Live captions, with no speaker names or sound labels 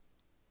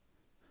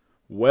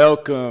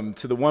Welcome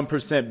to the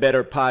 1%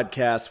 Better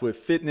podcast with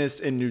fitness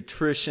and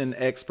nutrition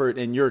expert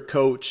and your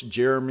coach,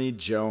 Jeremy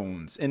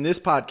Jones. In this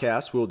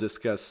podcast, we'll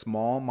discuss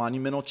small,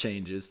 monumental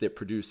changes that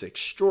produce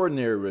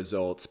extraordinary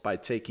results by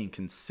taking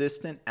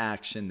consistent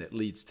action that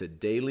leads to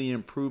daily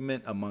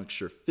improvement amongst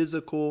your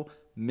physical,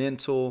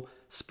 mental,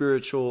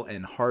 spiritual,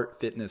 and heart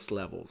fitness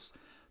levels.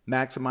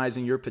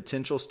 Maximizing your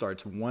potential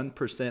starts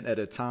 1% at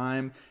a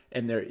time,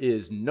 and there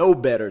is no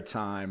better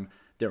time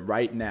than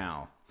right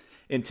now.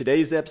 In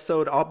today's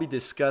episode, I'll be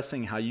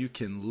discussing how you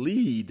can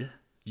lead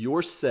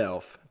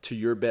yourself to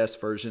your best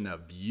version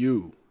of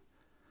you.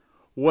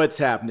 What's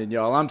happening,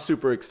 y'all? I'm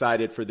super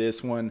excited for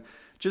this one.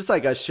 Just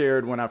like I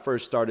shared when I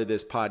first started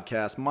this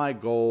podcast, my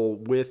goal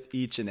with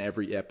each and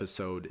every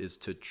episode is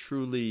to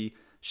truly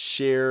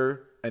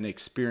share an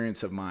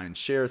experience of mine,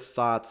 share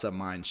thoughts of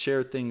mine,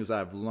 share things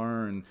I've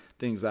learned,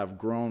 things I've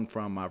grown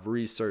from, I've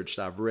researched,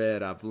 I've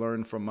read, I've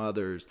learned from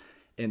others,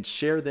 and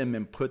share them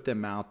and put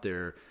them out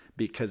there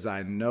because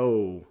I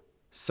know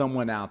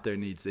someone out there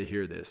needs to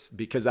hear this,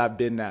 because I've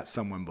been that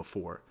someone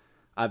before.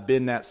 I've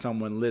been that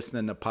someone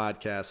listening to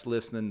podcasts,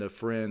 listening to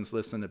friends,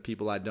 listening to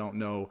people I don't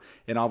know,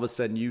 and all of a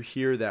sudden you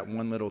hear that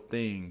one little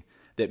thing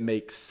that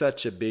makes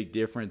such a big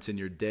difference in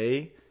your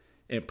day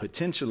and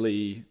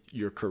potentially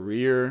your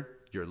career,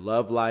 your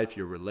love life,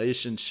 your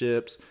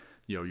relationships,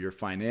 your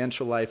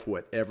financial life,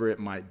 whatever it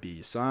might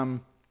be. So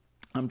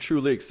I'm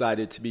truly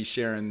excited to be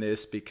sharing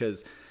this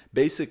because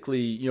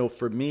basically,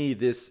 for me,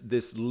 this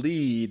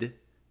LEAD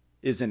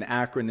is an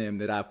acronym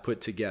that I've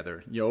put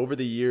together. Over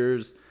the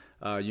years,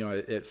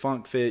 at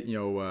Funk Fit,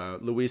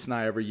 Luis and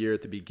I every year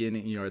at the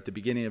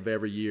beginning of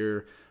every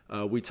year,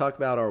 we talk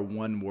about our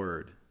one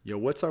word.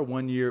 What's our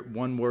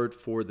one word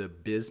for the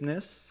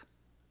business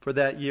for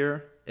that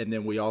year? And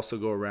then we also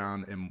go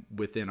around and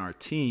within our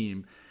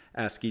team,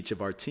 ask each of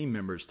our team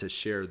members to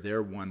share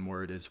their one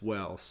word as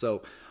well.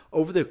 So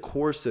over the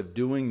course of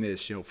doing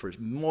this, for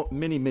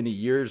many, many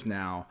years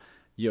now,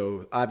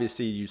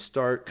 obviously you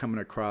start coming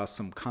across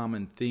some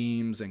common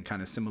themes and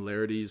kind of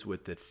similarities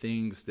with the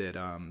things that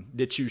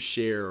that you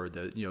share, or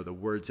the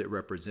words that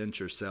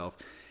represent yourself.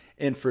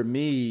 And for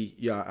me,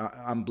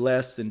 I'm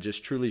blessed and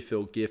just truly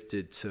feel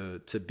gifted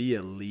to be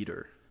a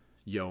leader,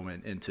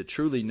 and to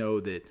truly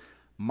know that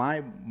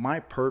my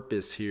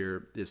purpose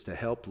here is to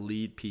help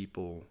lead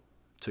people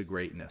to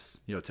greatness,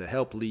 to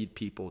help lead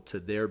people to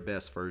their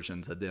best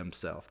versions of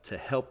themselves, to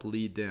help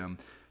lead them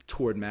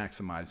toward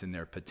maximizing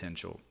their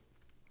potential.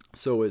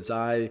 So as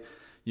I,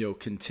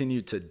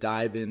 continue to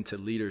dive into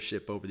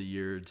leadership over the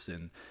years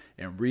and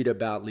read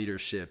about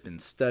leadership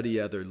and study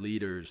other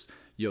leaders,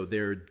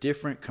 there are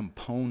different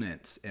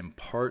components and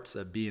parts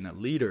of being a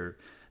leader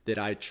that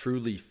I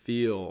truly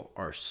feel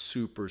are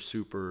super,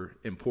 super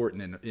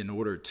important in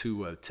order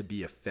to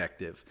be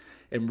effective.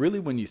 And really,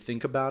 when you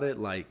think about it,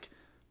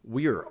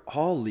 we are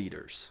all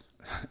leaders,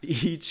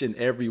 each and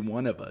every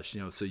one of us,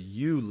 so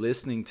you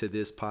listening to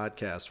this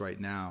podcast right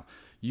now,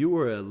 you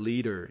are a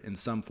leader in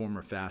some form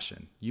or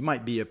fashion. You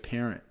might be a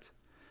parent.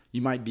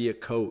 You might be a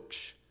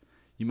coach.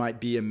 You might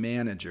be a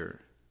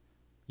manager.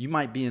 You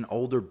might be an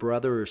older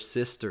brother or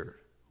sister.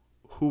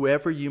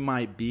 Whoever you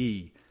might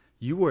be,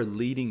 you are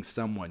leading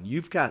someone.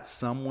 You've got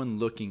someone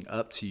looking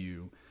up to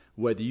you,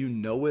 whether you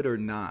know it or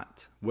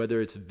not, whether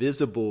it's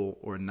visible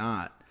or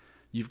not.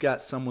 You've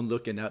got someone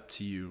looking up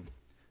to you,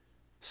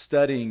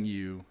 studying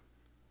you,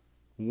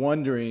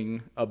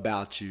 wondering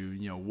about you,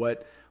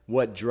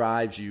 what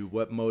drives you,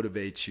 what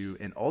motivates you,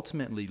 and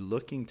ultimately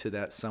looking to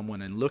that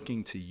someone and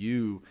looking to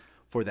you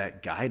for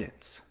that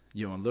guidance,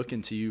 and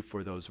looking to you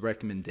for those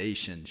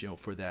recommendations,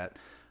 for that,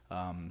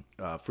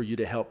 for you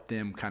to help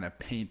them kind of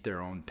paint their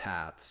own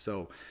path.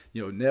 So,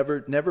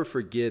 never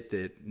forget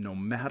that no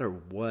matter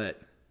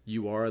what,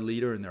 you are a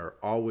leader, and there are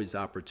always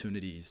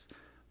opportunities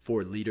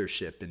for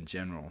leadership in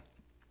general.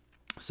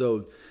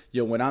 So,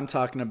 when I'm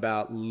talking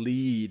about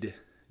lead,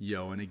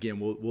 and again,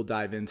 we'll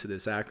dive into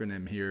this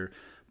acronym here,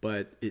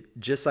 but it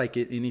just like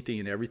anything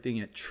and everything,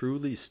 it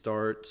truly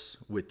starts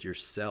with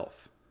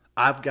yourself.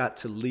 I've got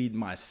to lead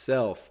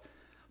myself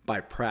by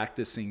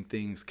practicing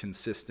things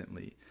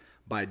consistently,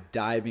 by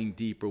diving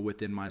deeper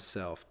within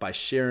myself, by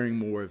sharing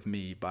more of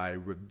me, by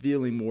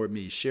revealing more of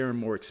me, sharing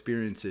more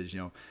experiences,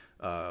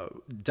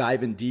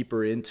 diving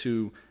deeper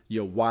into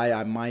why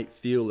I might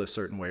feel a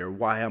certain way or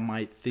why I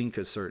might think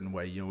a certain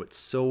way. It's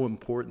so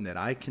important that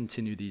I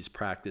continue these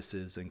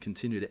practices and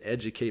continue to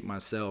educate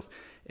myself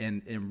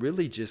and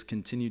really just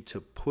continue to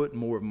put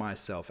more of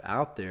myself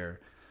out there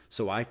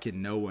so I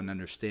can know and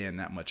understand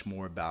that much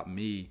more about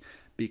me,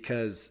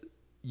 because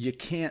you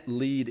can't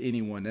lead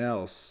anyone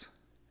else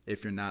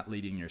if you're not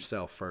leading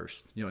yourself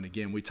first. And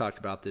again, we talked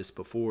about this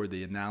before,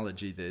 the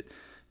analogy that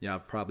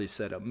I've probably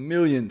said a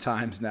million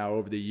times now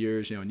over the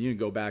years, and you can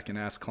go back and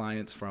ask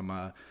clients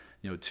from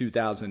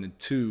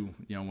 2002,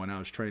 when I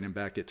was training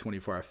back at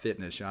 24 Hour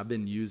Fitness. I've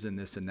been using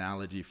this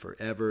analogy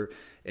forever,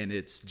 and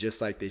it's just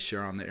like they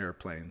share on the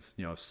airplanes.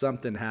 If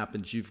something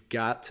happens, you've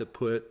got to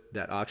put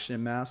that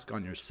oxygen mask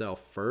on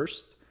yourself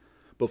first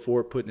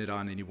before putting it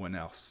on anyone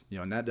else.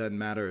 And that doesn't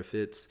matter if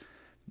it's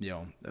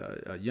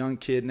a young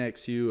kid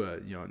next to you,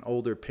 an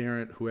older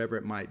parent, whoever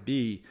it might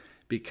be,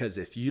 because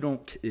if you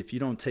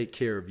don't take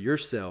care of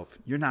yourself,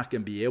 you're not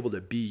going to be able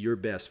to be your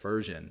best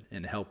version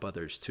and help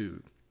others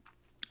too.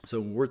 So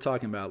when we're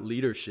talking about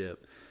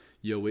leadership,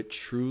 it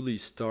truly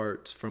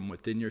starts from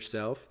within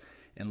yourself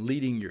and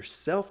leading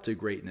yourself to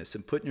greatness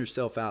and putting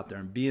yourself out there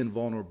and being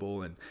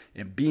vulnerable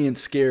and being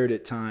scared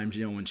at times,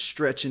 and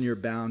stretching your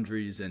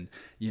boundaries and,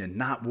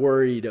 not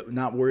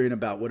worrying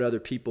about what other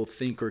people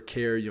think or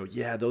care.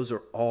 Those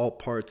are all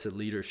parts of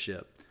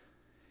leadership.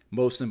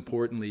 Most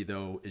importantly,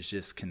 though, is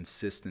just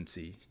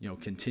consistency,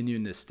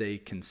 continuing to stay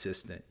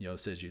consistent. It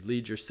says you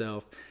lead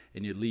yourself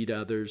and you lead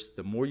others.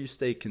 The more you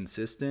stay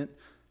consistent,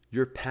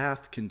 your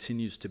path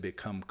continues to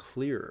become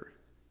clearer.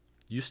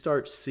 You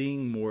start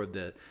seeing more of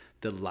the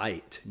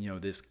light,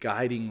 this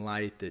guiding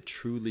light that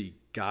truly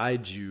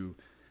guides you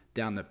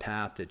down the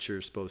path that you're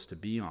supposed to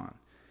be on.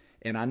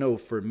 And I know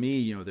for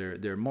me,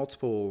 there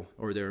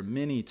are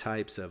many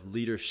types of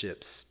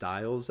leadership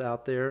styles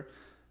out there.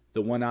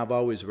 The one I've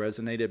always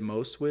resonated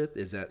most with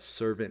is that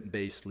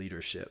servant-based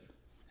leadership.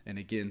 And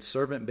again,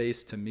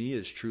 servant-based to me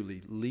is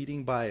truly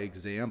leading by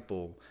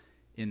example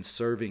in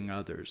serving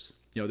others.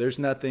 There's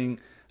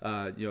nothing,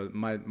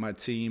 my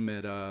team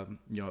at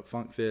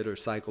FuncFit or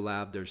Cycle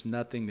Lab, there's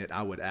nothing that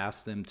I would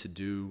ask them to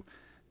do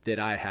that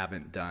I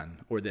haven't done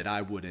or that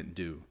I wouldn't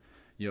do.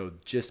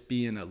 Just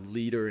being a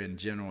leader in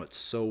general, it's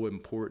so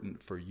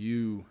important for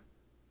you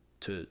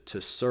to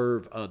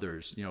serve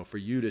others, for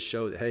you to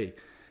show that, hey,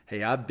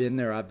 I've been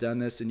there, I've done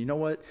this. And you know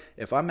what?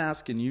 If I'm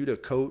asking you to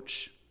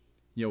coach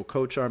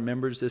our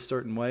members this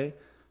certain way,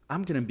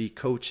 I'm going to be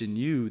coaching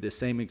you the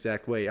same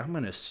exact way. I'm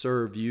going to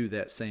serve you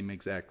that same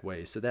exact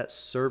way. So that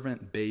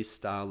servant-based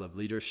style of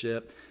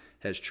leadership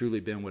has truly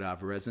been what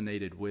I've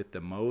resonated with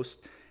the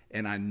most.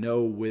 And I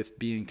know with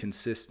being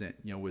consistent,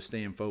 with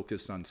staying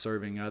focused on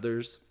serving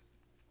others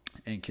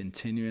and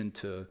continuing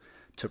to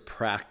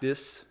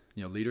practice,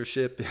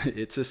 leadership,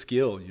 it's a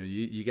skill.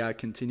 You got to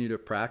continue to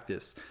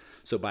practice.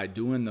 So by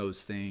doing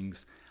those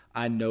things,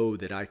 I know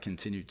that I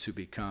continue to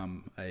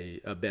become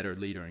a better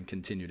leader and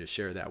continue to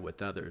share that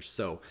with others.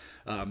 So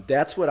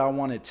that's what I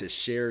wanted to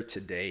share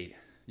today.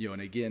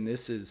 And again,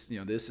 this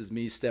is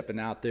me stepping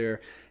out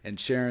there and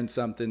sharing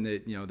something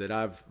that, that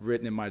I've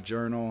written in my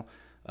journal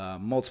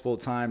multiple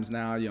times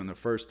now. The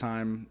first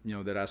time,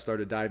 that I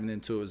started diving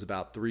into it was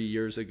about 3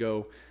 years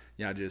ago.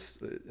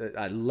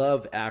 I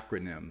love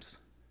acronyms,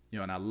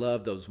 and I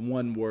love those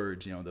one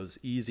words, those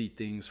easy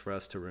things for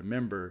us to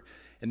remember.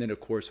 And then,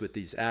 of course, with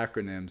these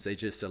acronyms, they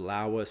just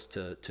allow us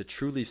to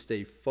truly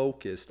stay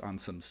focused on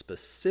some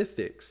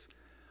specifics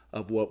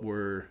of what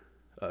we're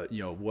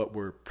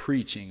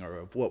preaching or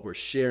of what we're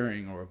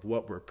sharing or of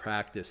what we're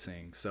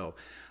practicing. So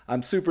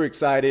I'm super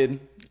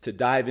excited to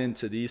dive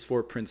into these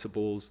 4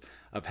 principles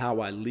of how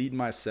I lead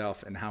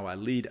myself and how I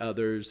lead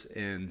others.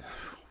 And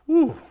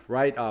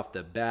right off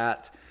the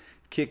bat,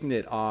 kicking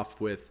it off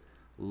with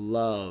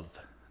love.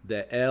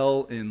 The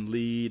L in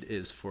lead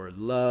is for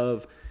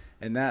love.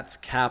 And that's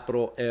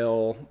capital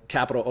L,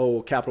 capital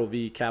O, capital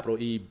V, capital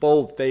E,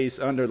 boldface,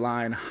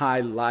 underline,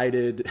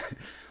 highlighted.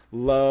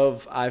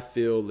 Love, I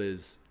feel,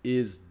 is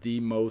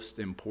the most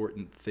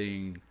important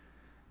thing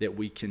that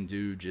we can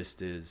do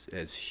just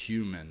as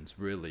humans,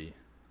 really.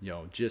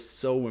 Just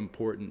so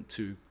important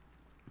to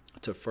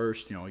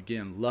first,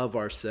 again, love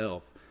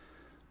ourselves,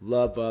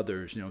 love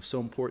others. So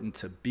important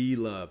to be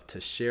loved,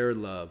 to share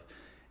love,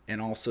 and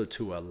also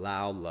to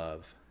allow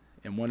love.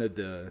 And one of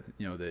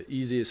the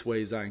easiest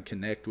ways I can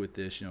connect with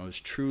this, is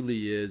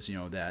truly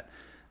that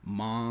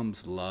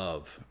moms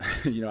love.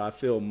 I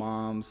feel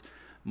moms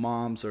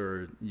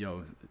are,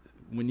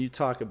 when you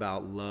talk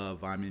about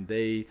love, I mean,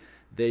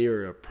 they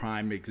are a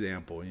prime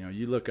example.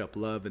 You look up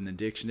love in the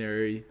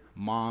dictionary,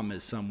 mom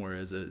is somewhere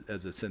as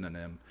a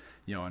synonym.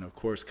 And of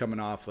course, coming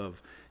off of,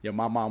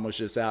 my mom was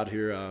just out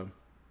here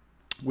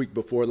week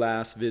before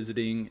last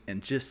visiting,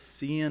 and just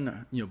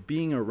seeing,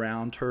 being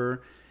around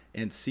her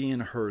and seeing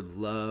her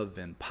love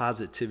and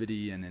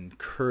positivity and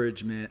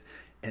encouragement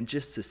and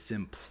just the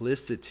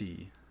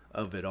simplicity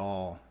of it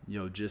all,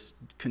 just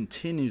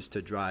continues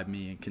to drive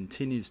me and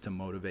continues to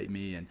motivate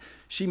me. And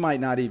she might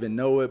not even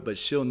know it, but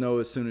she'll know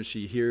as soon as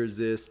she hears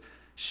this.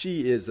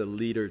 She is a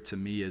leader to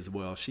me as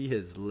well. She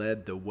has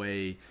led the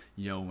way,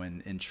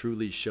 and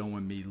truly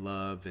showing me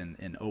love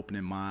and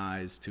opening my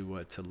eyes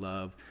to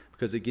love.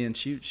 Because again,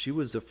 she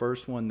was the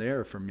first one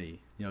there for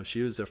me.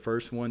 She was the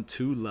first one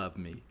to love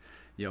me.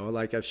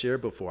 Like I've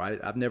shared before,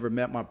 I've never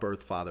met my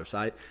birth father,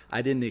 so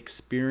I didn't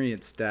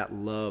experience that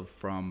love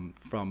from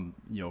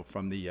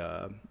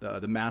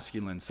the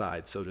masculine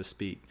side, so to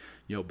speak.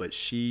 But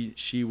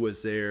she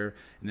was there,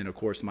 and then of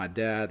course my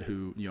dad,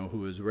 who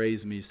has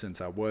raised me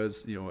since I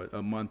was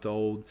a month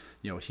old,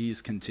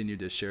 he's continued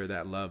to share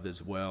that love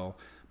as well.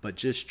 But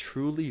just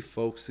truly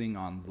focusing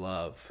on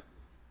love,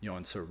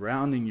 and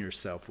surrounding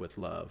yourself with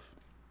love,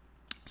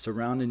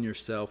 surrounding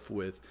yourself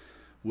with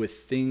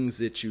things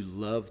that you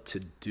love to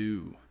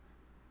do.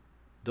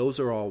 Those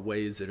are all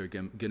ways that are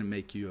going to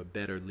make you a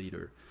better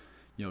leader.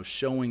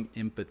 Showing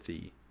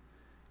empathy,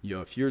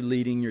 If you're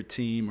leading your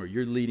team or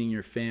you're leading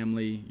your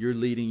family, you're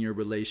leading your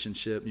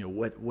relationship,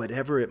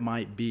 whatever it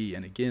might be.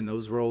 And again,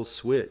 those roles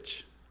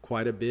switch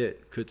quite a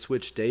bit, could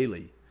switch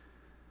daily.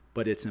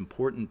 But it's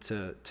important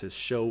to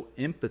show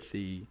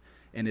empathy,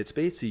 and it's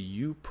basically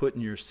you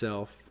putting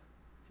yourself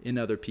in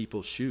other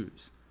people's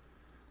shoes.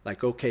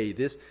 Like, okay,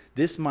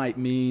 this might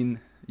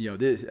mean,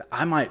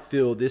 I might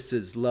feel this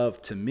is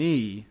love to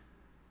me,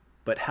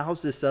 but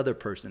how's this other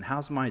person?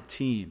 How's my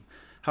team?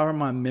 How are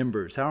my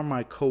members? How are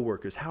my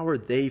coworkers? How are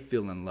they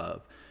feeling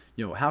love?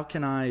 How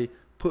can I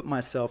put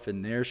myself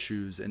in their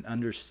shoes and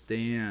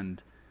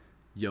understand,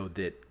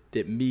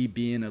 that me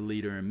being a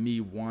leader and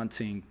me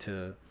wanting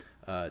to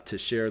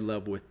share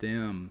love with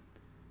them,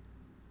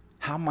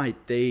 how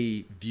might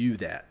they view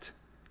that?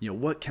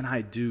 What can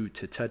I do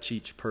to touch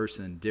each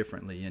person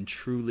differently and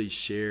truly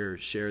share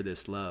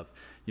this love?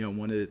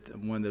 One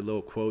of the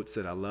little quotes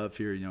that I love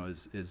here,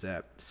 is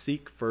that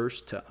seek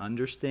first to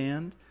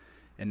understand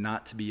and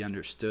not to be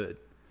understood.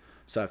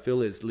 So I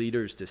feel as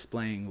leaders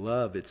displaying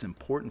love, it's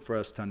important for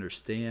us to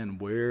understand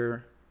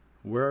where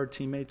our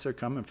teammates are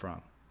coming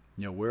from,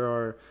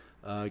 where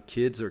our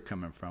kids are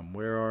coming from,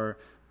 where our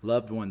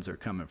loved ones are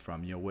coming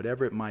from,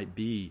 whatever it might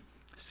be.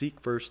 Seek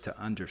first to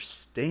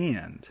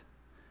understand,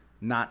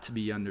 not to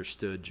be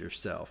understood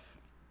yourself.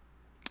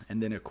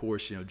 And then, of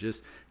course,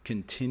 just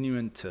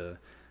continuing to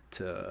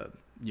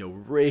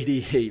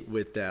radiate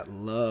with that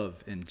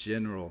love in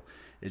general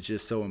is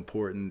just so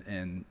important.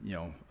 And,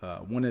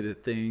 one of the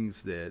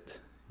things that,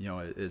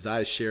 as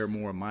I share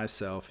more of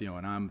myself,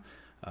 and I'm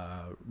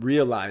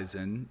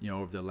realizing,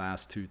 over the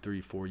last 2,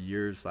 3, 4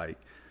 years, like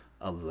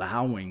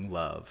allowing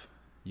love,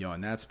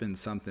 and that's been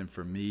something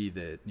for me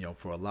that,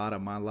 for a lot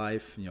of my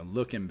life,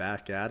 looking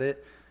back at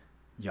it,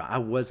 I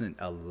wasn't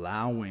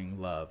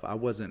allowing love. I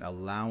wasn't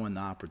allowing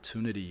the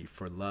opportunity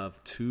for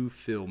love to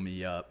fill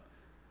me up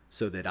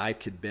so that I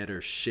could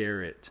better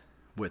share it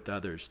with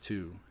others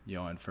too.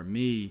 And for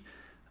me,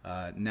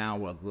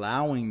 now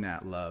allowing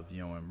that love,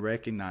 and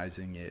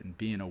recognizing it and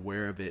being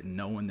aware of it and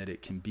knowing that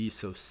it can be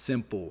so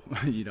simple,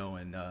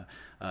 and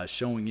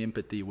showing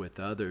empathy with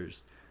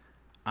others,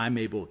 I'm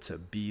able to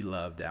be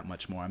loved that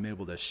much more. I'm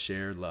able to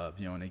share love,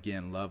 and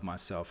again, love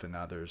myself and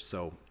others.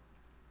 So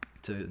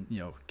to,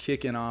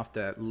 kicking off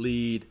that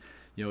lead,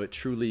 it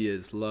truly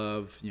is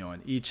love,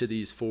 and each of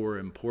these 4 are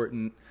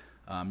important.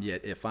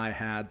 Yet if I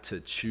had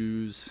to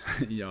choose,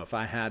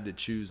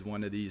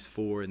 one of these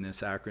 4 in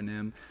this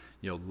acronym,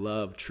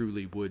 love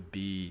truly would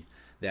be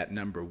that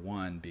number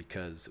 1,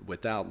 because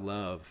without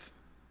love,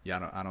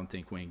 I don't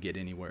think we can get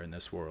anywhere in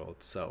this world.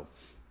 So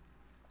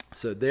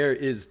there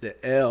is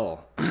the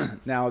L.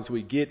 Now, as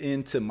we get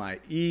into my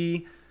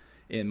E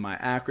in my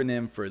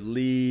acronym for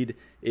lead,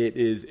 it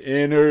is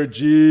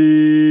energy.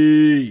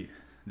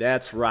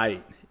 That's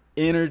right.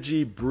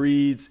 Energy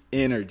breeds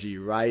energy,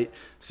 right?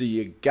 So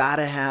you got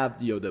to have,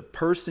 the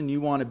person you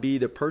want to be,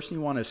 the person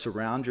you want to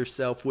surround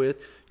yourself with,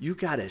 you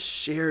got to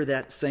share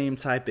that same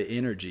type of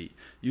energy.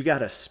 You got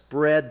to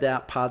spread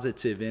that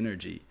positive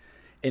energy.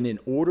 And in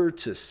order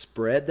to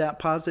spread that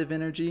positive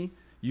energy,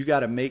 you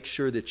got to make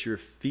sure that you're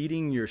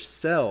feeding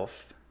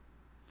yourself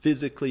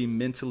physically,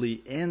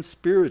 mentally, and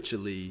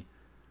spiritually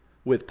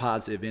with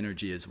positive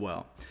energy as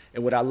well.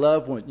 And what I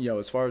love when,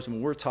 as far as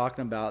when we're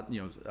talking about,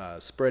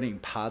 spreading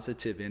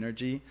positive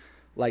energy,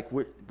 like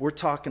we're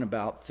talking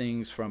about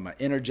things from an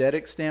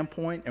energetic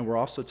standpoint, and we're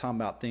also talking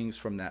about things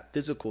from that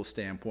physical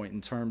standpoint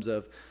in terms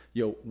of,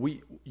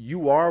 we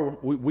are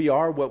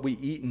what we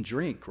eat and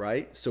drink,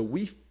 right? So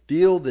we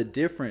feel the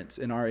difference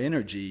in our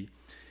energy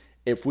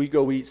if we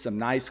go eat some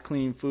nice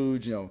clean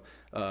food,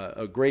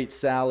 a great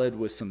salad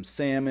with some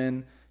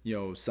salmon,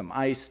 some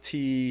iced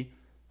tea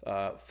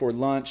for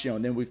lunch,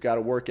 and then we've got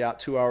to work out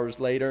 2 hours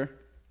later,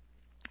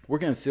 we're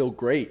going to feel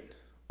great.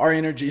 Our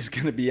energy is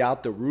going to be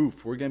out the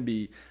roof. We're going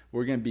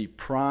to be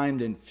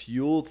primed and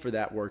fueled for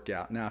that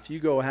workout. Now, if you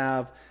go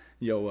have,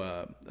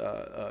 double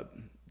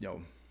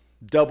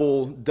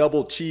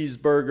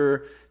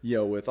cheeseburger,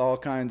 with all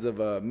kinds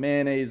of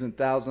mayonnaise and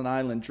Thousand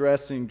Island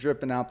dressing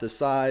dripping out the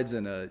sides,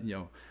 and a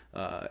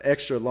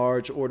extra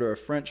large order of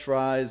French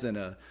fries and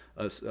a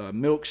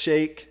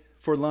milkshake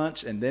for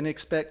lunch, and then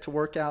expect to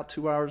work out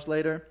 2 hours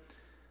later,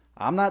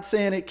 I'm not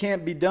saying it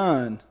can't be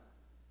done.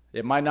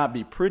 It might not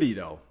be pretty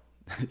though,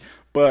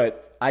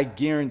 but I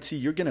guarantee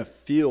you're going to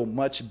feel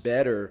much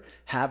better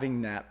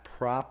having that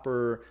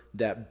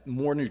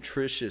more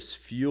nutritious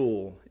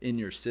fuel in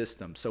your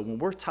system. So when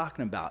we're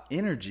talking about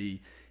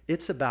energy,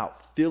 it's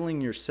about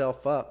filling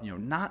yourself up,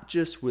 not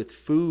just with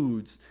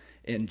foods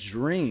and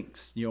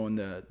drinks, and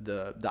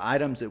the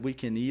items that we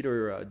can eat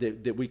or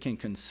that we can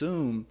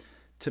consume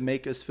to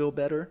make us feel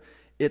better.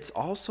 It's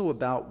also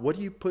about what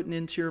are you putting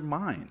into your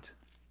mind.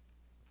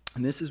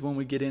 And this is when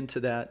we get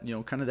into that,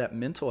 kind of that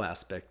mental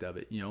aspect of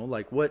it,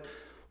 like what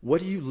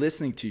are you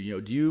listening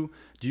to? Do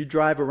you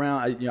drive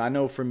around? I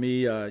know for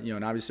me,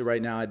 and obviously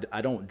right now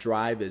I don't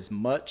drive as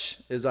much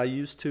as I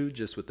used to,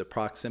 just with the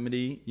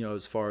proximity,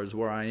 as far as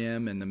where I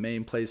am and the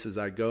main places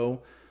I go.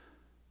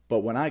 But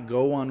when I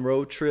go on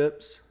road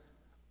trips,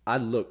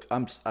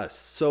 I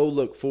so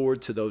look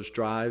forward to those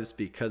drives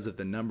because of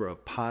the number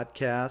of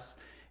podcasts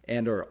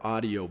and or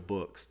audio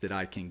books that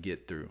I can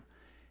get through.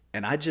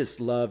 And I just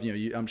love,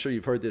 I'm sure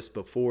you've heard this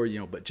before,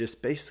 but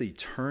just basically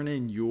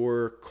turning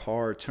your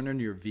car, turning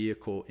your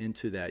vehicle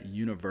into that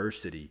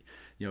university,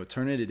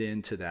 turning it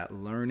into that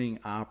learning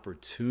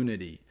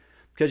opportunity.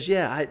 Because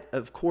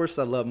of course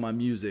I love my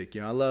music.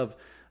 I love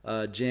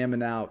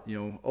jamming out,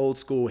 old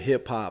school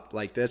hip hop.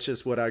 Like that's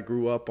just what I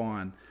grew up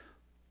on.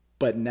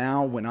 But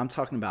now when I'm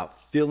talking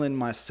about filling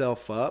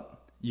myself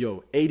up,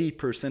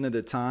 80% of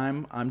the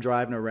time I'm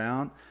driving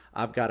around,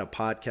 I've got a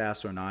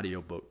podcast or an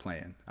audiobook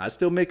playing. I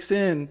still mix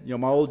in,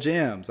 my old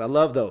jams. I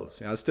love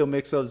those. I still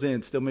mix those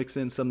in, still mix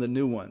in some of the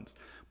new ones.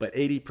 But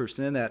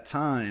 80% of that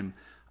time,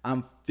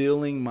 I'm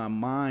filling my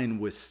mind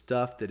with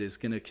stuff that is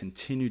going to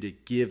continue to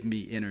give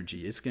me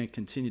energy. It's going to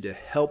continue to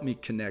help me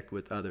connect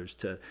with others,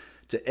 to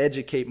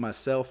educate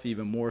myself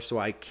even more so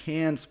I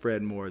can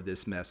spread more of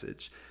this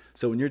message.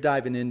 So when you're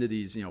diving into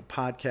these,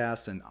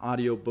 podcasts and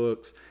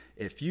audiobooks,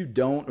 if you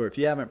don't, or if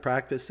you haven't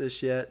practiced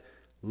this yet,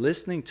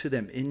 listening to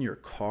them in your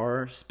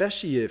car,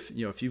 especially if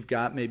you've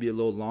got maybe a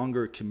little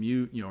longer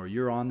commute, or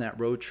you're on that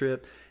road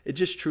trip, it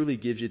just truly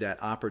gives you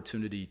that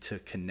opportunity to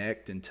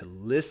connect and to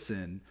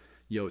listen,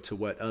 to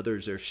what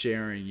others are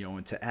sharing,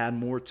 and to add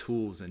more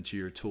tools into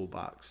your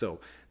toolbox. So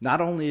not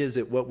only is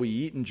it what we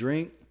eat and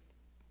drink,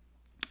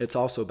 it's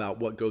also about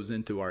what goes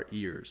into our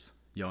ears,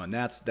 and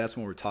that's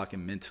when we're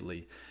talking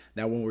mentally.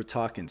 Now, when we're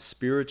talking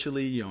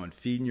spiritually, and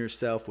feeding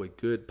yourself with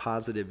good,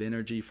 positive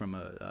energy from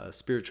a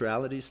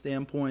spirituality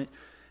standpoint,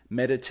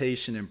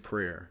 meditation and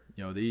prayer.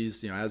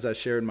 These, as I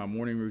shared in my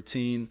morning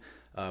routine,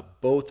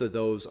 both of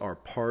those are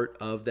part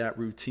of that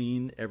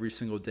routine every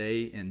single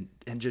day,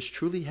 and just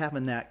truly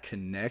having that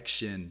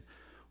connection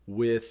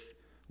with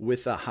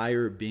a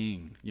higher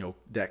being,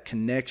 that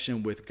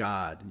connection with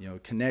God,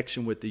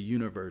 connection with the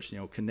universe,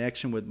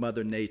 connection with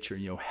Mother Nature,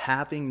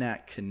 having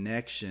that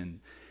connection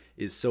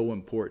is so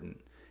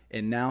important.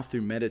 And now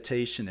through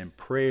meditation and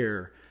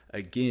prayer,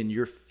 again,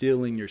 you're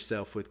filling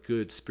yourself with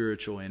good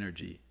spiritual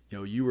energy.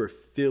 You are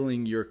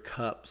filling your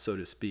cup, so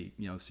to speak.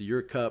 So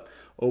your cup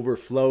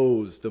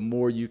overflows the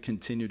more you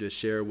continue to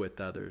share with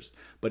others.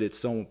 But it's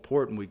so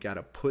important. We got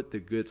to put the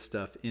good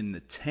stuff in the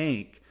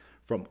tank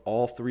from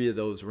all three of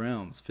those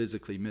realms,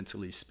 physically,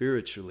 mentally,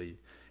 spiritually,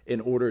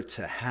 in order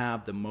to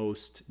have the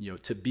most,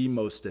 to be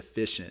most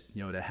efficient,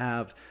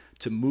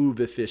 to move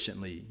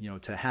efficiently,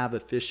 to have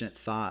efficient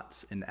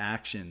thoughts and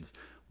actions.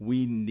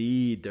 We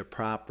need the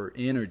proper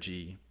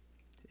energy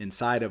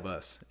inside of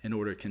us in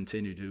order to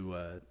continue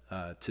to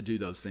do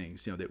those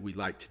things, that we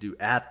like to do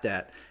at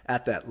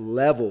that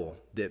level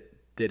that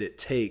it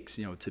takes,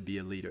 to be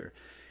a leader.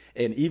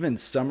 And even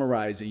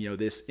summarizing,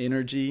 this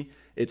energy,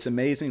 it's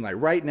amazing. Like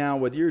right now,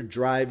 whether you're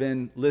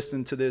driving,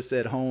 listening to this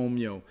at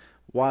home,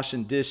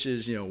 washing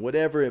dishes,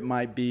 whatever it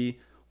might be,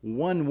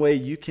 one way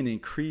you can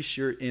increase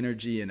your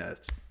energy in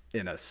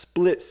a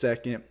split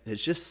second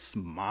is just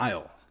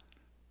smile.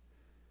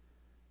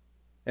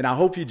 And I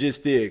hope you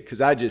just did, because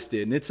I just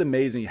did. And it's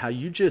amazing how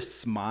you just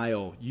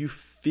smile. You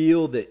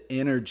feel the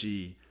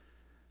energy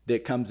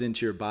that comes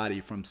into your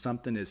body from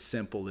something as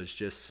simple as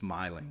just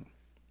smiling.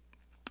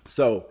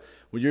 So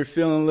when you're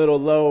feeling a little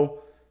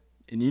low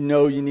and you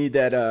need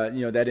that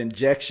that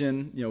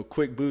injection,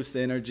 quick boost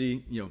of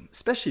energy,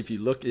 especially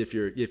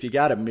if you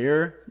got a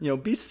mirror,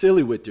 be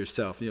silly with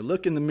yourself.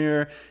 Look in the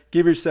mirror,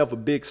 give yourself a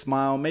big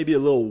smile, maybe a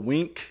little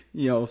wink,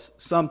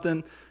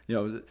 something.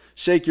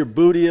 Shake your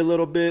booty a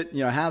little bit,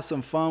 have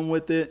some fun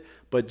with it,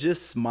 but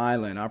just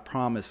smiling, I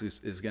promise,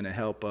 is going to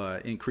help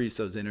increase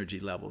those energy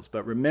levels.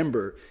 But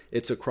remember,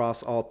 it's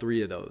across all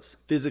three of those,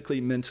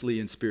 physically, mentally,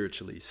 and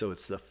spiritually. So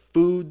it's the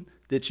food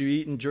that you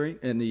eat and drink,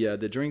 and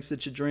the drinks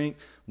that you drink,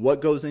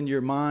 what goes into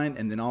your mind,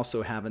 and then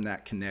also having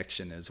that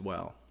connection as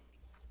well.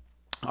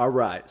 All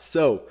right,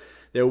 so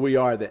there we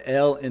are, the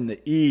L and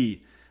the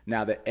E.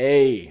 Now the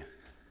A,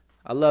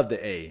 I love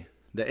the A.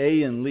 The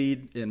A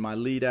in my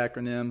lead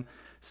acronym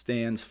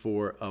stands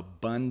for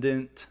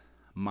abundant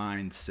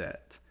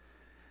mindset.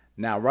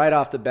 Now, right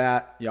off the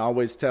bat, you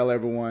always tell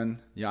everyone,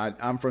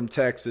 I'm from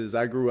Texas.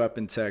 I grew up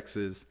in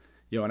Texas,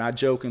 and I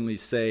jokingly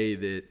say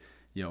that,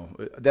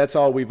 that's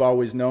all we've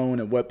always known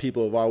and what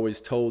people have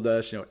always told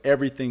us,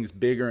 everything's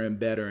bigger and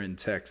better in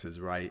Texas,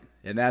 right?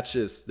 And that's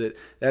just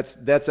that's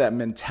that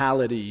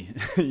mentality,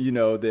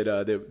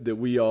 that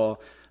we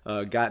all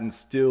got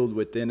instilled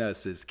within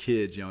us as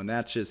kids, and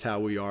that's just how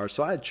we are.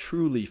 So I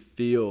truly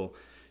feel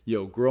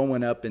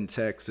growing up in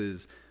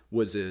Texas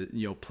was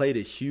played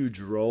a huge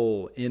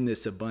role in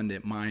this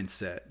abundant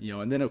mindset.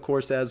 And then of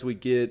course as we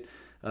get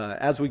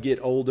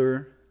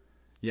older,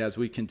 as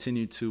we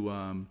continue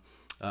to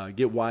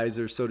get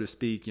wiser, so to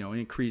speak,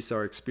 increase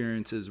our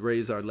experiences,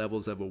 raise our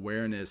levels of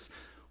awareness,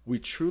 we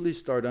truly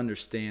start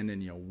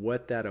understanding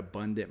what that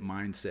abundant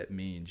mindset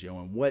means,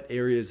 and what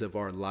areas of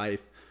our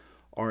life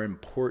are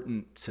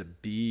important to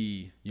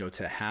be,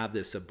 to have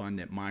this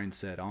abundant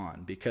mindset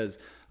on. Because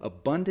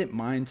abundant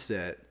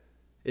mindset,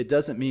 it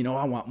doesn't mean,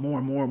 I want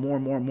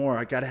more.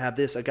 I got to have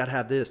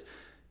this.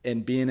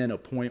 And being in a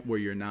point where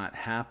you're not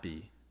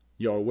happy.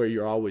 or where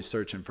you're always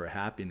searching for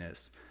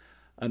happiness.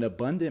 An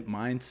abundant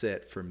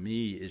mindset for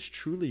me is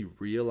truly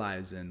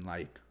realizing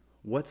like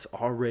what's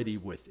already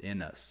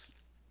within us.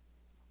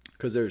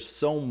 Because there's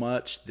so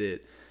much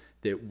that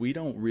we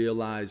don't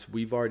realize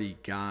we've already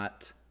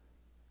got,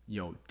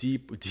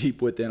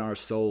 deep within our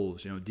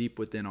souls, deep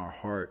within our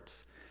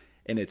hearts.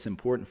 And it's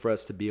important for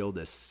us to be able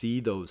to see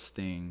those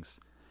things.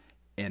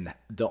 And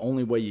the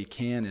only way you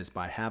can is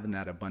by having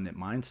that abundant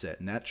mindset.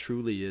 And that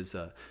truly is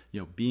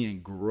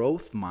being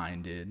growth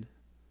minded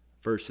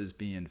versus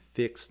being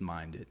fixed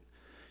minded.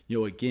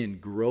 Again,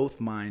 growth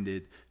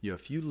minded,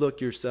 if you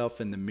look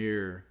yourself in the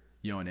mirror,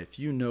 and if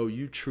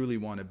you truly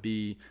want to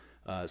be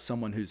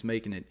someone who's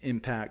making an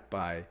impact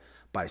by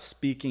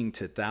speaking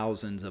to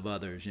thousands of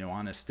others,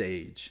 on a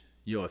stage,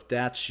 if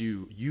that's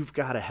you, you've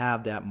got to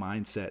have that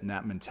mindset and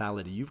that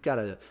mentality. You've got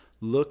to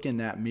look in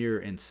that mirror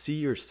and see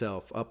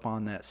yourself up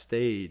on that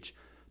stage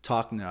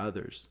talking to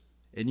others.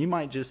 And you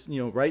might just,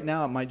 right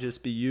now it might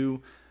just be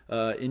you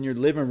in your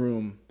living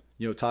room,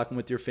 talking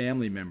with your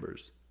family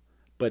members.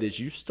 But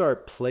as you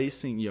start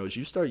placing, as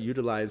you start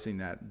utilizing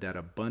that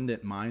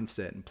abundant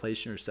mindset and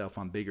placing yourself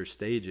on bigger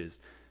stages,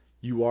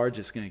 you are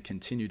just going to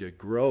continue to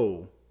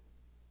grow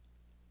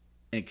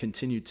and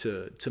continue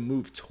to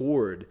move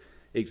toward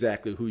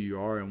exactly who you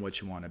are and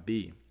what you want to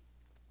be.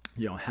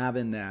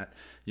 Having that,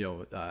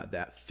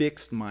 that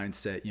fixed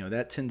mindset,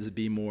 that tends to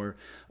be more,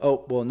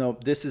 oh, well, no,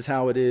 this is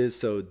how it is.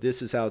 So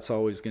this is how it's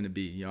always going to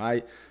be.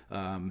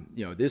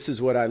 This is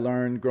what I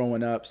learned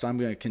growing up. So I'm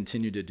going to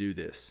continue to do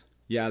this.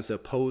 Yeah, as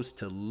opposed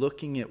to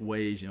looking at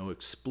ways,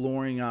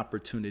 exploring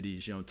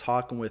opportunities,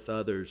 talking with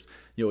others,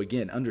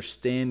 again,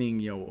 understanding,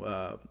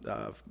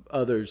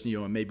 others,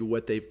 and maybe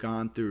what they've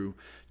gone through,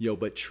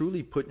 but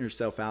truly putting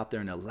yourself out there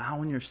and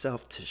allowing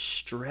yourself to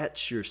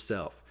stretch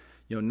yourself,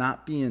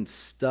 not being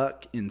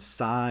stuck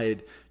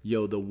inside,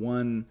 the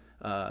one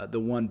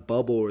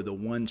bubble or the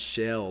one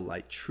shell,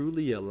 like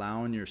truly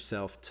allowing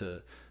yourself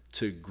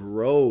to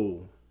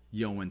grow,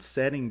 and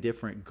setting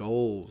different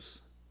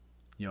goals,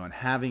 and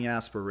having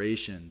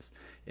aspirations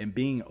and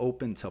being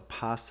open to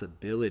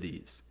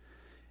possibilities.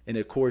 And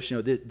of course,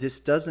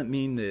 this doesn't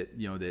mean that,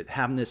 that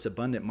having this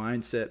abundant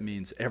mindset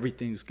means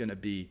everything's going to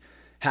be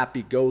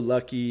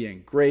happy-go-lucky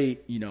and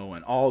great,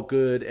 and all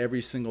good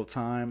every single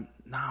time.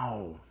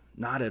 No,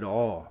 not at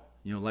all.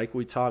 Like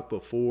we talked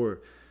before,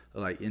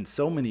 like in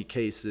so many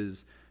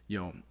cases,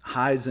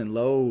 highs and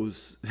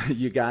lows,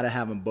 you got to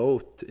have them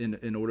both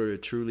in order to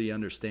truly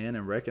understand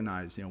and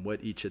recognize,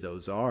 what each of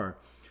those are.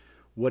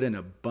 What an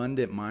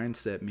abundant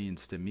mindset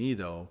means to me,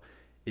 though,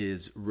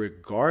 is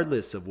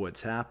regardless of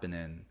what's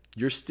happening,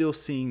 you're still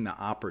seeing the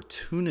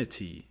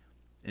opportunity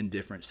in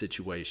different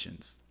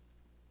situations.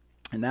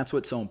 And that's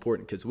what's so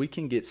important, because we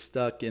can get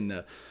stuck in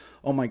the,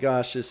 oh my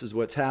gosh, this is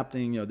what's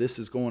happening. This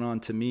is going on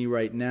to me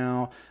right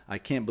now. I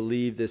can't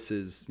believe this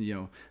is,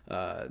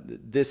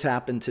 this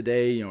happened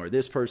today, or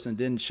this person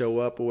didn't show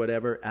up or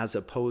whatever, as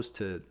opposed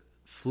to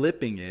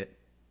flipping it,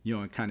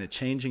 and kind of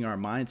changing our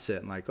mindset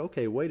and like,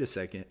 okay, wait a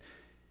second.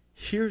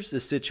 Here's the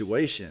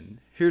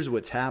situation. Here's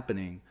what's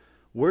happening.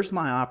 Where's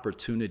my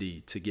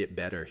opportunity to get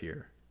better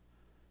here?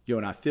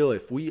 And I feel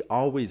if we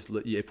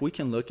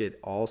can look at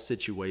all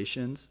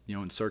situations,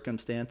 and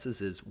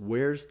circumstances is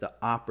where's the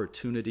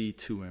opportunity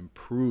to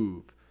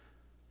improve?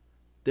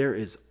 There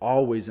is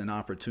always an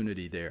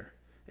opportunity there.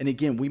 And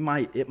again, we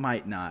might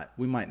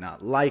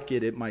not like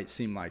it. It might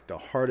seem like the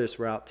hardest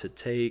route to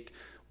take.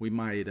 We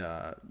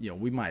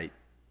might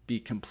be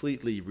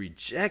completely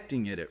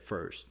rejecting it at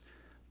first.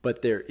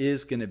 But there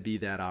is going to be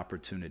that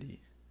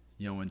opportunity,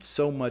 and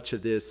so much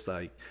of this,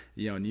 like,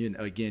 and you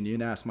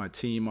can ask my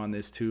team on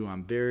this too.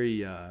 I'm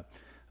very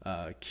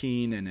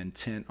keen and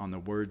intent on the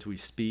words we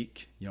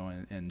speak,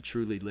 and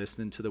truly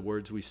listening to the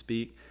words we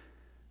speak.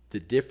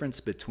 The difference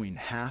between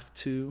have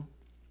to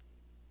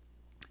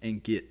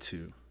and get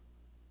to,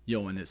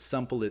 and it's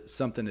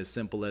something as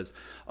simple as,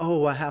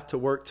 oh, I have to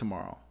work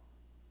tomorrow.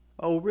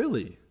 Oh,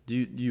 really? Do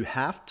you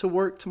have to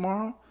work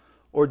tomorrow,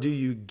 or do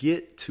you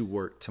get to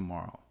work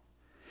tomorrow?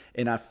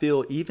 And I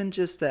feel even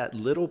just that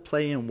little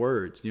play in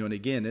words, and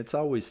again, it's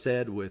always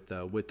said with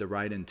the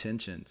right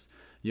intentions,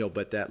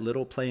 but that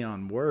little play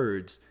on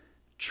words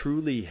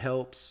truly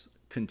helps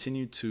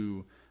continue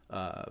to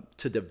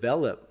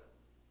develop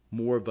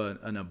more of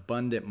an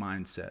abundant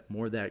mindset,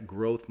 more of that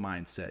growth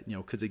mindset,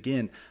 because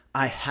again,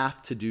 I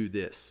have to do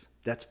this.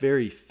 That's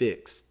very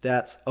fixed.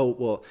 That's,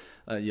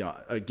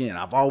 again,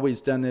 I've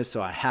always done this,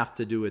 so I have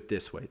to do it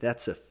this way.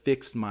 That's a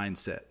fixed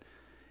mindset.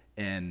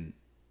 And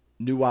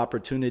new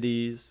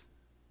opportunities,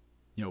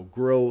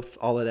 growth,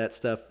 all of that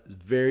stuff is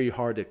very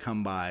hard to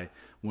come by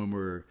when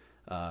we're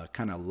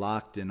kind of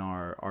locked in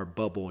our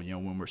bubble,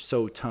 when we're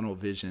so tunnel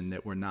vision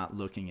that we're not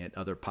looking at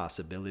other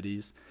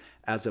possibilities,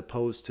 as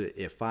opposed to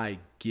if I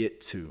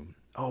get to,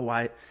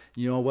 I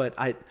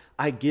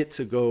get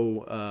to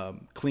go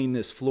clean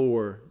this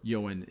floor,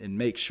 and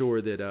make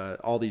sure that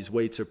all these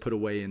weights are put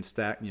away and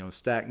stacked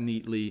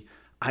neatly.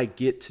 I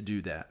get to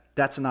do that.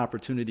 That's an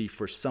opportunity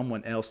for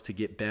someone else to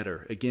get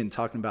better. Again,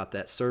 talking about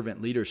that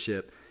servant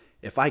leadership.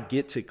 if I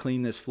get to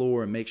clean this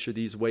floor and make sure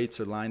these weights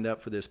are lined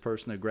up for this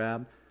person to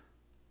grab,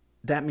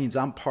 that means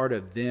I'm part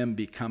of them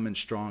becoming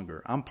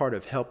stronger. I'm part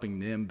of helping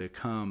them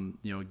become,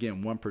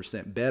 again,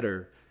 1%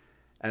 better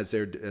as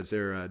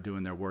they're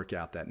doing their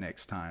workout that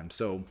next time.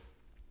 So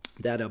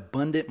that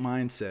abundant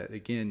mindset,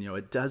 again,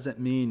 it doesn't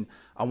mean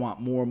I want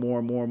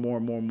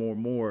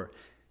more.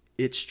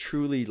 It's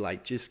truly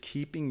like just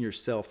keeping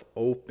yourself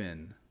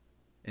open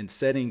and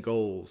setting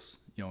goals,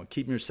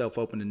 keeping yourself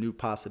open to new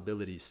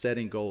possibilities,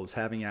 setting goals,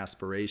 having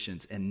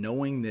aspirations, and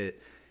knowing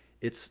that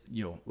it's,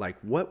 like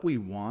what we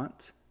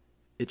want,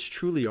 it's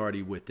truly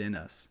already within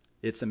us.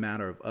 It's a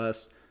matter of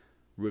us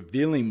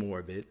revealing more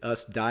of it,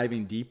 us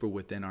diving deeper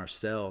within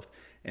ourselves,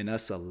 and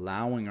us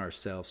allowing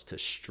ourselves to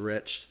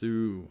stretch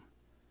through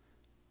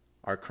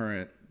our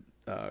current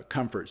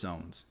comfort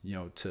zones,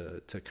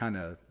 to kind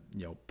of,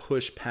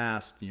 push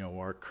past,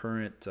 our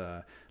current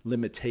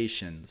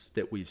limitations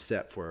that we've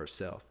set for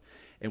ourselves.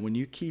 And when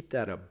you keep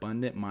that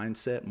abundant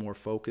mindset more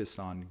focused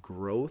on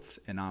growth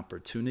and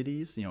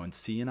opportunities, and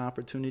seeing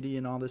opportunity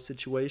in all the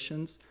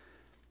situations,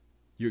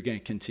 you're going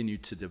to continue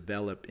to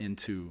develop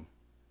into,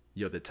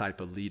 the type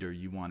of leader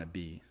you want to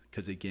be.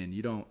 Because again,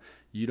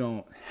 you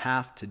don't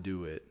have to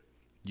do it.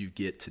 You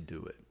get to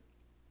do it.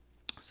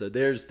 So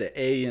there's the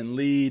A in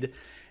lead,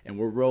 and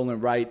we're rolling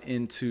right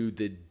into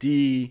the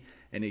D.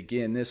 And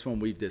again, this one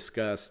we've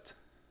discussed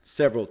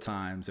several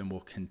times and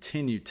will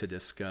continue to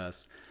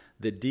discuss.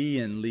 The D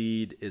in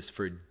lead is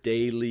for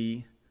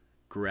daily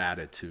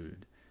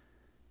gratitude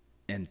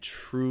and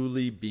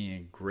truly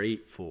being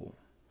grateful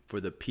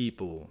for the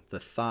people, the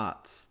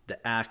thoughts,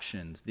 the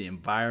actions, the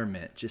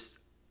environment, just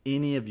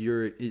any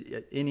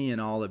and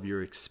all of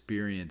your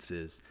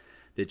experiences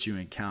that you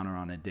encounter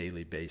on a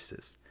daily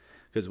basis.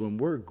 Because when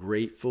we're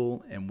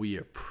grateful and we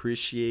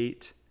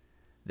appreciate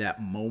that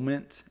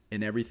moment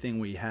and everything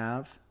we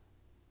have,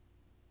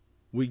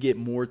 we get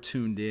more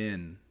tuned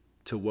in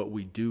to what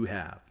we do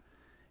have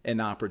and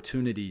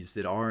opportunities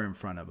that are in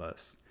front of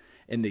us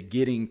and the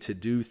getting to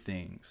do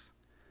things.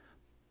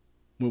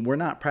 When we're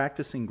not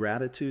practicing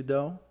gratitude,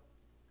 though,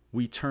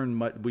 we turn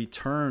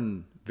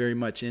very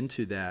much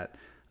into that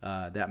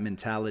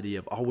mentality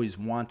of always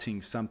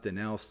wanting something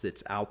else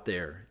that's out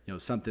there,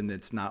 something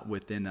that's not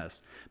within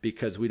us,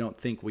 because we don't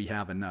think we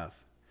have enough.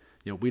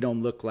 We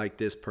don't look like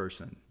this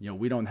person.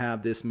 We don't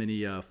have this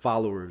many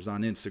followers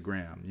on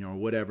Instagram, or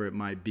whatever it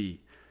might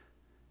be.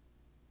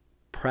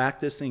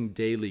 Practicing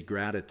daily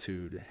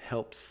gratitude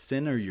helps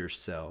center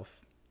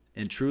yourself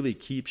and truly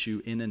keeps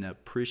you in an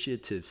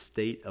appreciative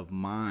state of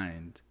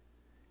mind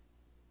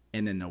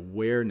and an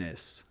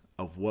awareness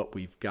of what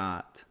we've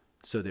got,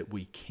 so that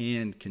we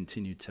can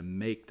continue to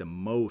make the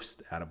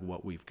most out of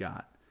what we've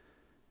got.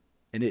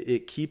 And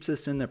it keeps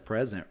us in the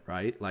present,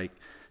 right? Like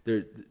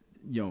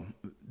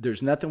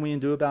there's nothing we can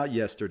do about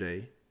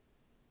yesterday.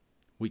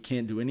 We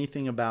can't do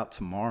anything about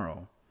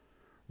tomorrow.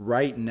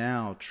 Right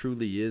now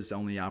truly is the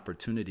only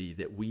opportunity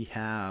that we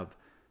have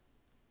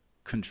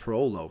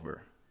control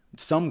over.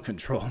 Some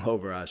control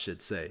over, I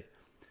should say.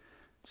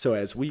 So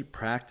as we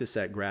practice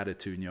that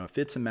gratitude, if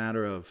it's a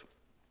matter of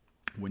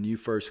when you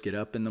first get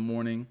up in the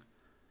morning,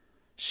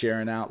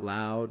 sharing out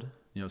loud,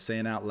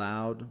 saying out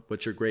loud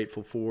what you're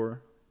grateful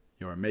for,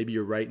 or maybe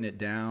you're writing it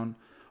down,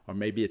 or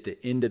maybe at the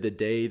end of the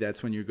day,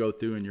 that's when you go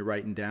through and you're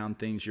writing down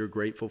things you're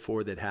grateful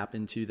for that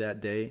happened to you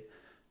that day.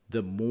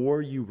 The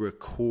more you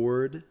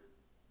record,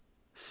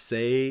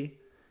 say,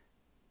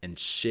 and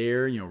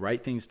share,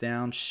 write things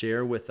down,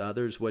 share with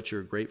others what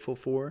you're grateful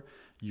for,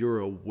 your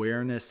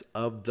awareness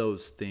of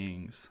those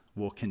things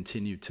will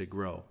continue to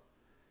grow.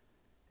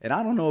 And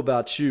I don't know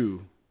about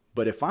you,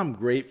 but if I'm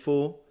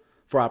grateful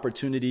for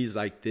opportunities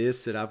like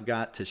this that I've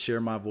got to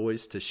share my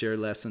voice, to share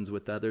lessons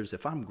with others,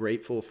 if I'm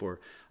grateful for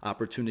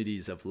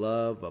opportunities of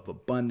love, of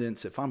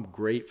abundance, if I'm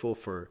grateful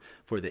for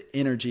the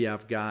energy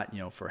I've got,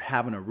 for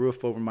having a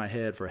roof over my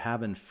head, for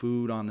having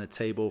food on the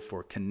table,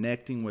 for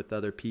connecting with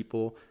other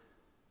people,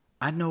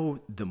 I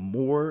know the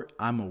more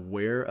I'm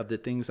aware of the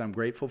things I'm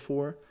grateful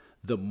for,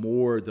 the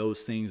more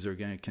those things are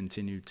going to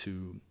continue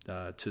to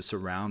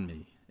surround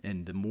me.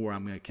 And the more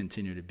I'm going to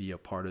continue to be a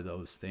part of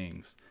those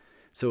things.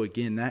 So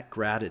again, that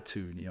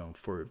gratitude,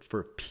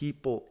 for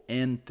people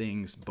and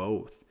things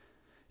both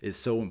is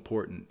so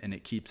important, and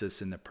it keeps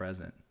us in the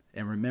present.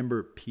 And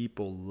remember,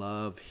 people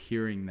love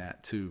hearing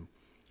that too.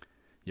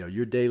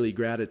 Your daily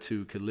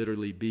gratitude could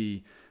literally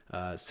be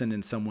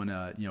sending someone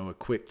a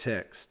quick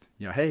text.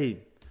 Hey,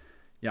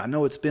 I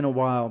know it's been a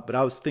while, but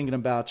I was thinking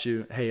about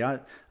you. Hey,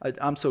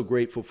 I'm so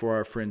grateful for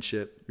our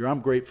friendship. I'm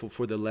grateful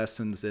for the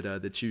lessons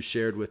that you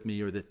shared with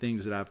me, or the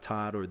things that I've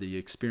taught, or the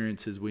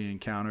experiences we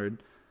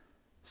encountered.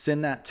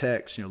 Send that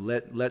text.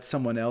 Let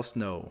someone else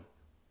know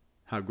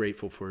how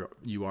grateful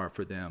you are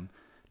for them.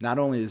 Not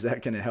only is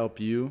that going to help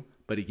you,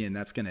 but again,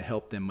 that's going to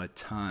help them a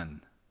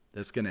ton.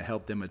 That's going to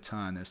help them a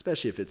ton,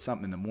 especially if it's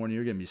something in the morning.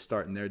 You're going to be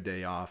starting their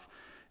day off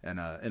in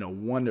a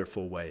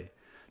wonderful way.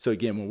 So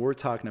again, when we're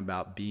talking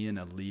about being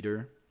a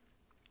leader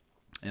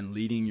and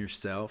leading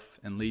yourself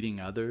and leading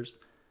others,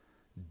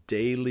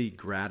 daily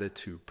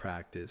gratitude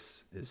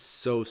practice is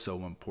so,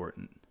 so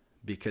important,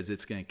 because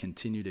it's going to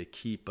continue to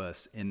keep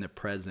us in the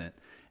present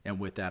and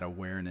with that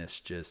awareness,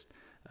 just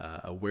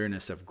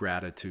awareness of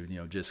gratitude,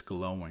 just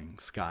glowing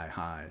sky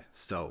high.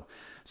 So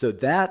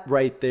that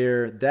right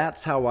there,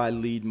 that's how I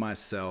lead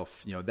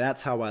myself.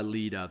 That's how I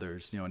lead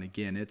others. And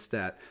again, it's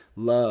that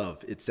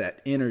love, it's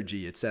that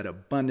energy, it's that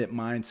abundant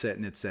mindset,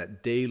 and it's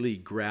that daily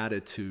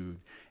gratitude.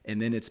 And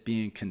then it's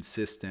being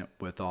consistent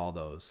with all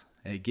those.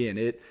 And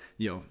again,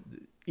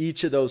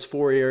 each of those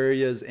 4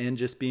 areas and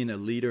just being a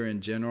leader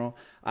in general,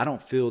 I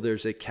don't feel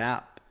there's a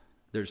cap.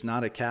 There's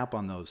not a cap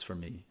on those for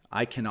me.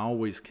 I can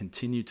always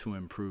continue to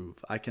improve.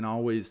 I can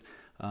always,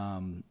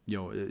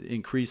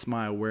 increase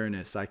my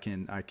awareness. I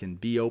can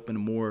be open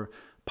to more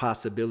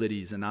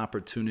possibilities and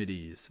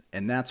opportunities.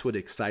 And that's what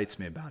excites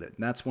me about it.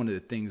 And that's one of the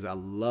things I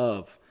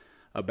love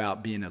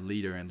about being a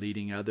leader and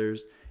leading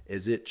others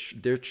is it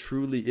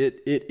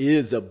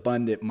is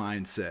abundant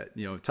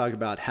mindset. Talk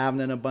about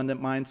having an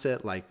abundant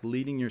mindset, like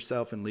leading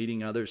yourself and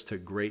leading others to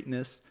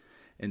greatness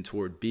and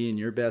toward being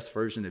your best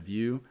version of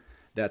you.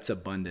 That's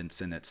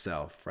abundance in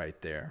itself right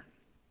there.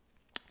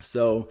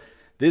 So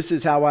this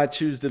is how I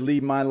choose to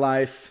lead my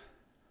life.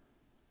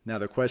 Now,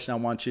 the question I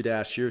want you to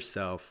ask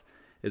yourself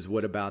is,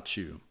 what about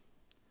you?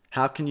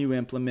 How can you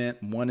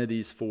implement one of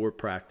these 4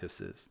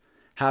 practices?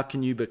 How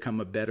can you become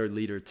a better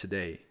leader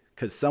today?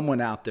 Because someone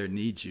out there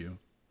needs you.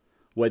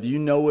 Whether you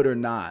know it or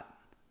not,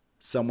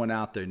 someone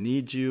out there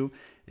needs you,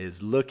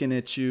 is looking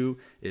at you,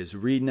 is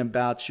reading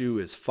about you,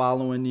 is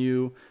following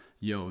you.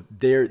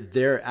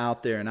 They're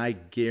out there, and I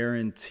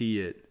guarantee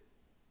it.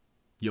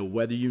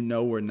 Whether you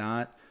know or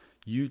not,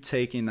 you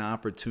taking the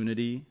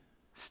opportunity,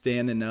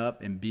 standing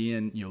up and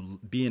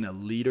being a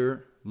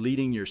leader,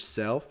 leading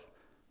yourself,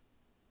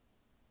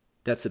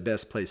 that's the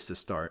best place to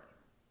start.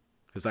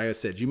 Because like I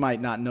said, you might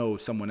not know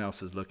if someone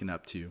else is looking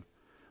up to you.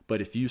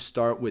 But if you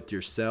start with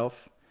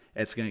yourself,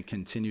 it's going to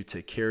continue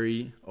to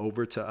carry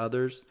over to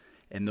others.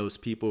 And those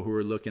people who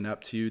are looking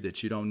up to you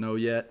that you don't know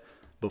yet,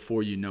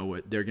 before you know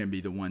it, they're going to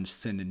be the ones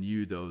sending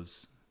you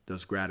those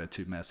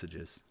gratitude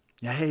messages.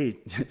 Yeah, hey,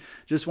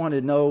 just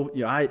wanted to know,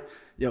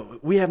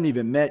 we haven't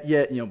even met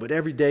yet, but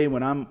every day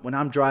when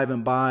I'm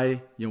driving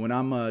by, when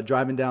I'm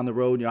driving down the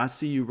road, I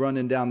see you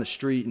running down the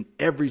street, and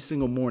every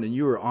single morning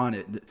you are on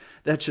it.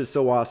 That's just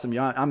so awesome.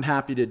 I'm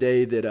happy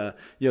today that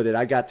that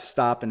I got to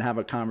stop and have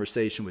a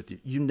conversation with you.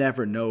 You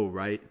never know,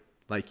 right?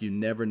 Like, you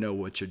never know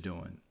what you're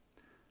doing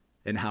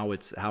and how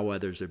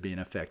others are being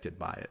affected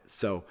by it.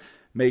 So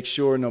make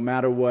sure, no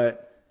matter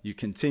what, you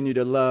continue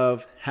to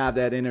love, have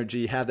that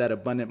energy, have that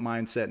abundant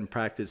mindset, and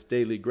practice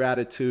daily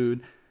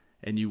gratitude,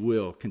 and you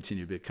will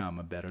continue to become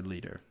a better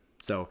leader.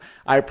 So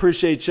I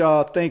appreciate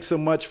y'all. Thanks so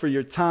much for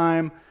your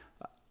time.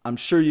 I'm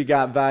sure you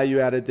got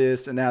value out of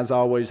this. And as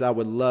always, I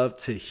would love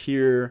to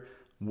hear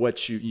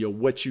what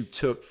you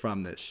took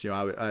from this.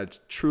 I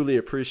truly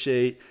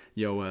appreciate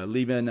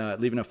leaving a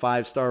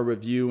 5-star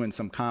review and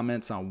some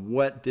comments on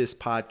what this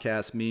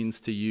podcast means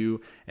to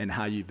you and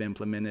how you've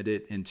implemented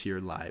it into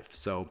your life.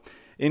 So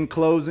in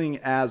closing,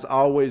 as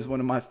always, one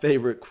of my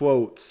favorite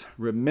quotes: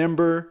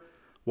 remember,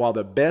 while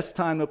the best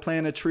time to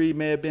plant a tree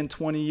may have been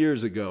 20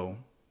 years ago,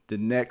 the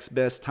next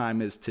best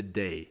time is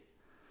today.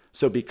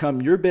 So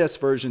become your best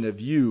version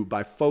of you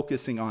by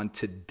focusing on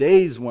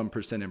today's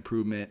 1%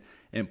 improvement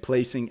and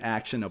placing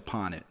action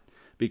upon it.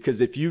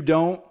 Because if you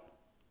don't,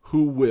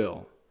 who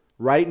will?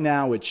 Right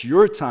now, it's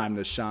your time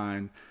to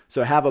shine.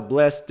 So have a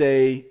blessed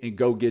day and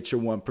go get your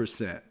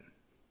 1%.